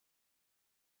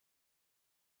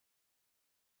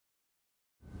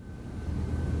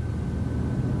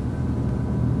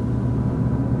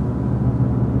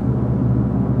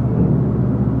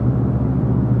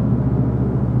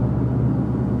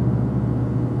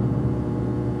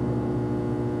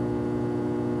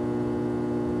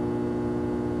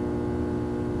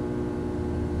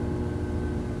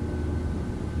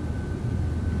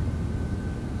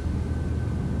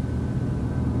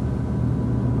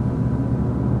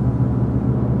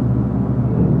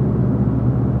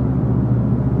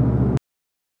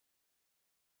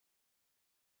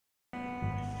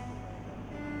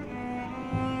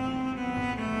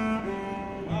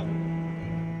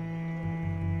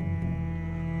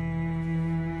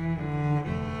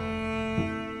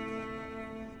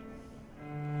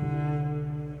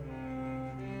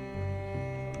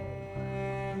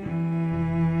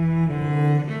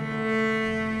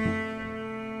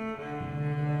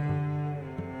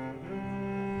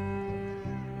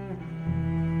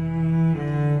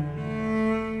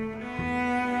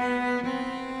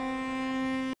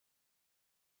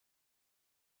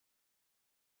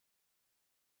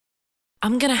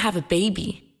I'm gonna have a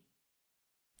baby.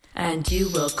 And you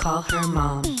will call her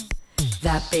mom.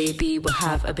 That baby will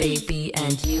have a baby,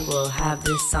 and you will have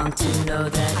this song to know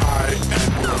that I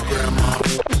am your grandma.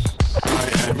 I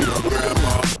am your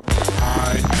grandma.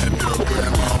 I am your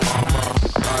grandma, mama.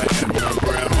 I am your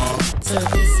grandma. So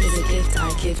this is a gift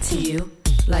I give to you.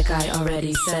 Like I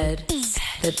already said,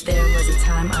 that there was a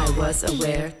time I was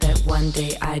aware that one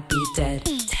day I'd be dead.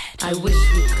 I wish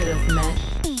we could have met.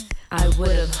 I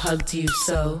would have hugged you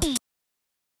so.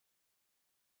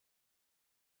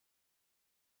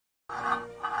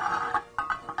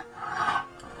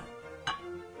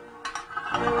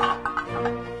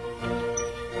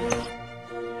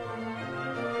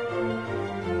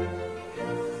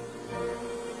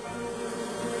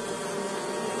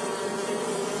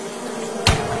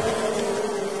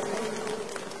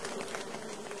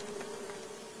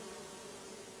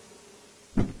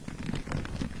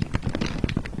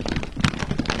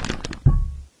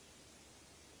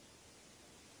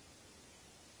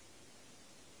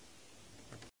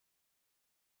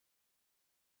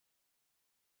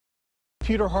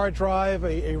 Computer hard drive,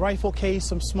 a rifle case,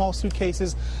 some small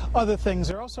suitcases, other things.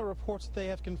 There are also reports that they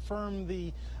have confirmed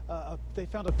they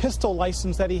found a pistol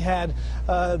license that he had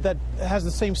that has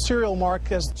the same serial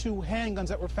mark as 2 handguns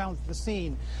that were found at the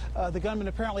scene. The gunman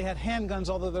apparently had handguns,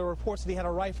 although there were reports that he had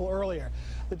a rifle earlier.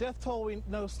 The death toll we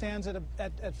know stands at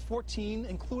 14,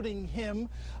 including him.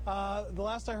 The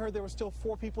last I heard, there were still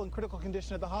 4 people in critical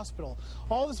condition at the hospital.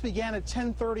 All this began at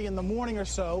 10:30 in the morning or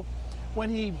so, when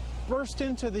he burst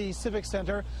into the Civic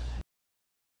Center